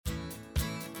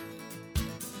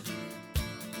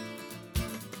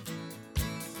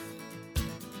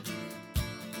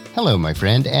Hello, my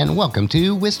friend, and welcome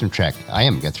to Wisdom Trek. I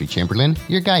am Guthrie Chamberlain,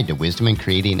 your guide to wisdom and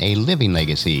creating a living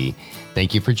legacy.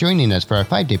 Thank you for joining us for our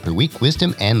 5-day-per-week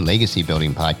wisdom and legacy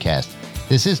building podcast.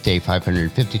 This is day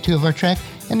 552 of our trek,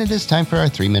 and it is time for our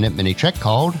 3-minute mini trek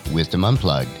called Wisdom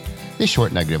Unplugged. This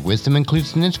short nugget of wisdom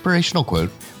includes an inspirational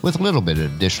quote with a little bit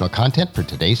of additional content for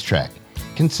today's trek.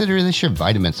 Consider this your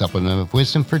vitamin supplement of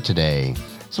wisdom for today.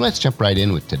 So let's jump right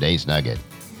in with today's nugget.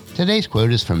 Today's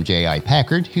quote is from J.I.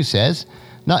 Packard, who says,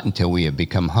 "Not until we have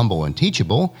become humble and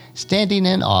teachable, standing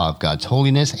in awe of God's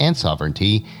holiness and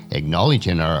sovereignty,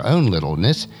 acknowledging our own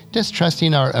littleness,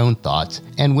 distrusting our own thoughts,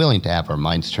 and willing to have our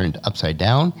minds turned upside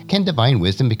down, can divine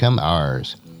wisdom become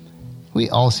ours." We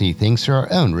all see things through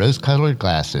our own rose-colored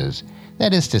glasses.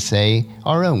 That is to say,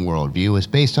 our own worldview is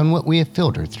based on what we have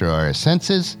filtered through our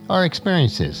senses, our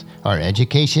experiences, our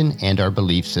education, and our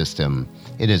belief system.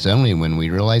 It is only when we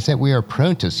realize that we are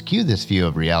prone to skew this view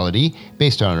of reality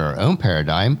based on our own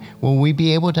paradigm will we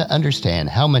be able to understand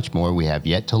how much more we have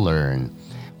yet to learn.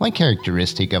 One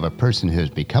characteristic of a person who is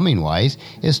becoming wise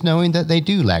is knowing that they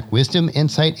do lack wisdom,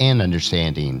 insight, and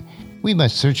understanding. We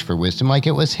must search for wisdom like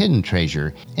it was hidden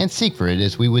treasure and seek for it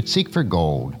as we would seek for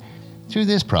gold. Through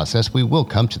this process, we will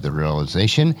come to the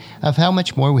realization of how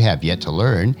much more we have yet to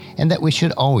learn and that we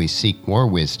should always seek more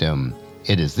wisdom.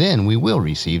 It is then we will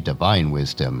receive divine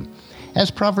wisdom.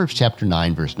 As Proverbs chapter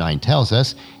 9 verse 9 tells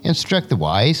us, "Instruct the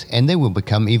wise, and they will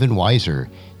become even wiser.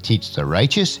 Teach the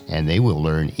righteous, and they will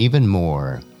learn even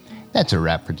more." That's a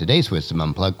wrap for today's Wisdom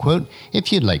Unplugged quote.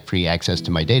 If you'd like free access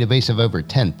to my database of over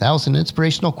 10,000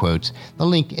 inspirational quotes, the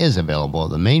link is available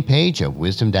at the main page of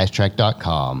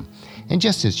wisdom-trek.com. And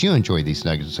just as you enjoy these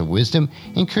nuggets of wisdom,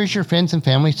 encourage your friends and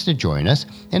families to join us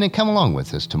and then come along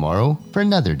with us tomorrow for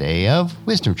another day of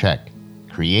Wisdom Trek,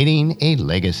 creating a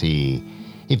legacy.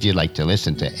 If you'd like to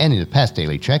listen to any of the past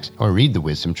daily treks or read the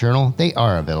Wisdom Journal, they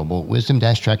are available at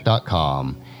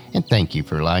wisdom-trek.com. And thank you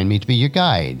for allowing me to be your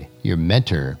guide, your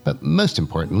mentor, but most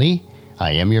importantly,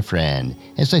 I am your friend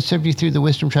as I serve you through the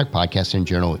Wisdom Trek podcast and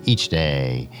journal each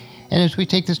day. And as we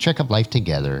take this trek of life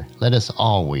together, let us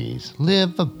always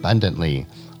live abundantly,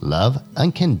 love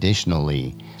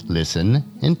unconditionally, listen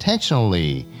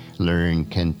intentionally, learn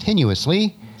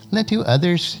continuously, lend to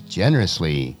others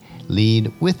generously,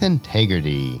 lead with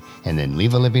integrity, and then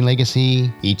leave a living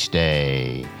legacy each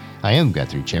day. I am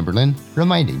Guthrie Chamberlain,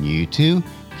 reminding you to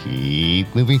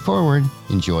keep moving forward,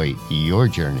 enjoy your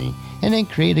journey, and then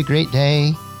create a great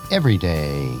day every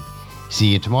day. See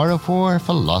you tomorrow for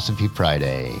Philosophy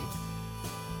Friday.